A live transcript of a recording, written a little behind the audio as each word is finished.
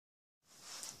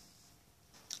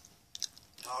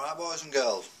Alright boys and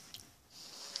girls,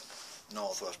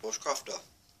 Northwest Bushcrafter,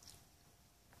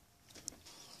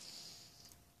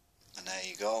 and there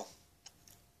you go.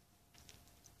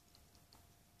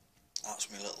 That's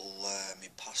my little my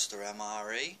pasta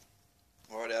MRE.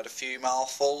 Already had a few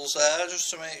mouthfuls there just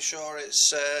to make sure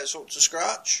it's up to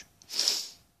scratch.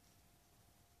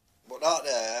 But that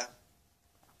there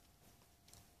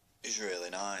is really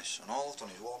nice, and all I've done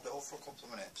is warmed it up for a couple of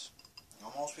minutes.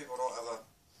 Now, most people don't ever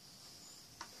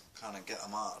kind of get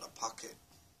them out of the packet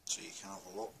so you can have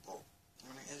a look, but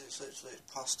I mean, it's literally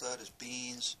pasta, there's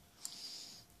beans,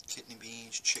 kidney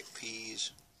beans, chickpeas,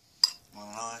 a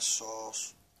nice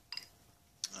sauce.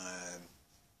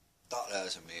 That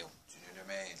there's a meal, do you know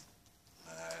what I mean?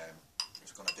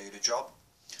 It's going to do the job.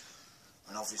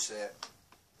 And obviously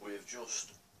we've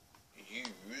just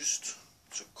used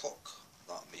to cook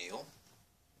that meal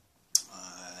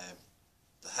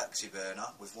the hexi burner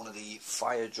with one of the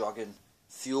Fire Dragon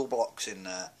fuel blocks in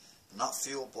there, and that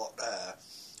fuel block there,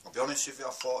 I'll be honest with you, I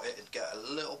thought it'd get a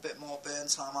little bit more burn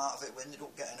time out of it. We ended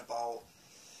up getting about,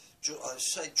 I'd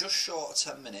say just short of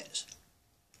 10 minutes,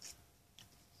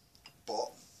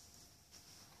 but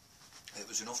it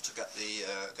was enough to get the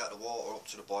water up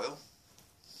to the boil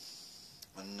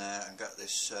and get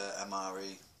this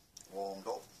MRE warmed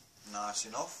up nice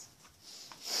enough.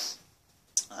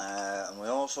 And we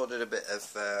also did a bit of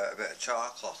char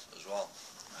cloth as well.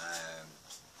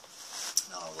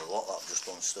 Now the lot that I've just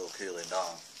done is still cooling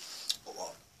down, but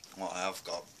what I have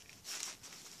got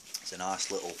is a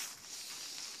nice little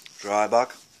dry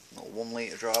bag, little 1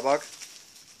 litre dry bag,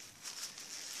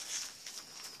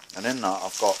 and in that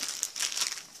I've got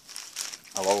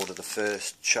a load of the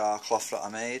first char cloth that I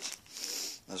made.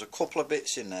 There's a couple of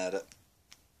bits in there that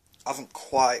haven't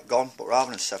quite gone, but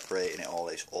rather than separating it all,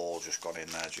 it's all just gone in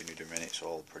there. Do you know what I mean? It's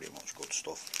all pretty much good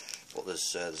stuff, but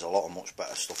there's a lot of much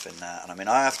better stuff in there. And I mean,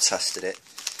 I have tested it,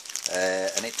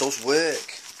 and it does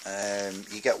work.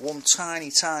 You get one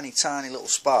tiny little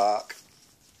spark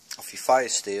off your fire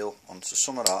steel onto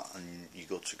some of that, and you're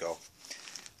good to go.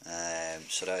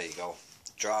 So there you go.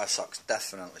 Dry sack's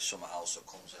definitely something else that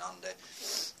comes in handy,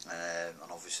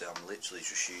 and obviously I'm literally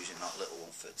just using that little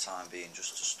one for the time being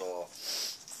just to store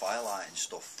firelighting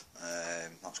stuff.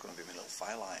 That's going to be my little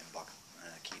firelighting bag.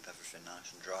 Keep everything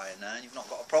nice and dry in there, and you've not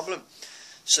got a problem.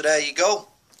 So there you go.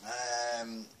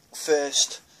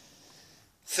 First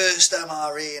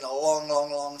MRE in a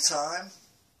long time.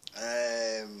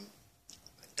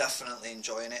 Definitely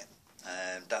enjoying it.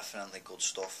 Definitely good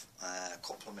stuff. A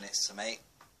couple of minutes to make.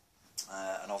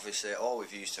 And obviously all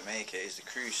we've used to make it is the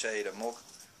Crusader mug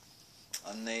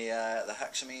and the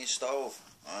hexamine stove,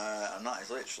 and that is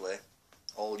literally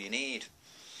all you need.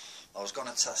 I was going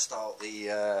to test out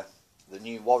the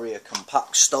new Warrior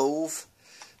compact stove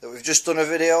that we've just done a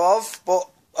video of, but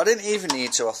I didn't even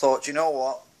need to. I thought, you know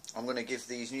what, I'm going to give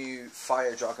these new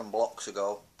Fire Dragon blocks a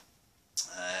go,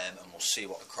 and we'll see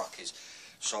what the crack is.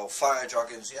 So Fire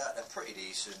Dragons, yeah, they're pretty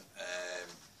decent.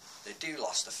 They do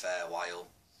last a fair while.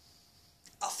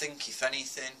 I think if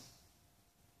anything,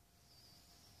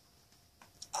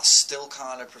 I still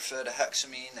kind of prefer the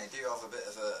hexamine. They do have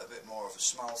a bit more of a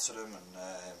smell to them,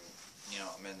 and you know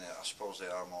what I mean. I suppose they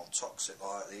are more toxic.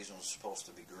 Like these ones are supposed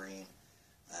to be green,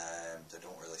 they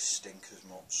don't really stink as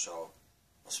much. So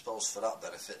I suppose for that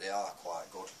benefit, they are quite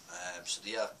good. So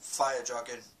yeah, Fire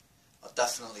Dragon, I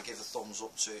definitely give a thumbs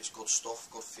up to. It's good stuff,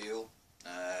 good fuel.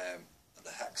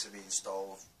 The hexamine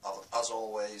stove, as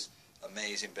always,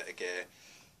 amazing bit of gear.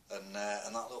 And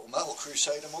that little metal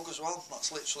Crusader mug as well. That's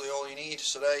literally all you need.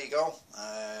 So there you go.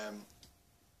 A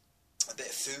bit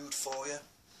of food for you.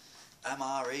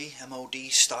 MRE,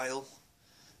 MOD style.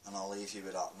 And I'll leave you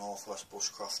with that. Northwest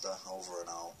Bushcrafter, over and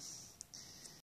out.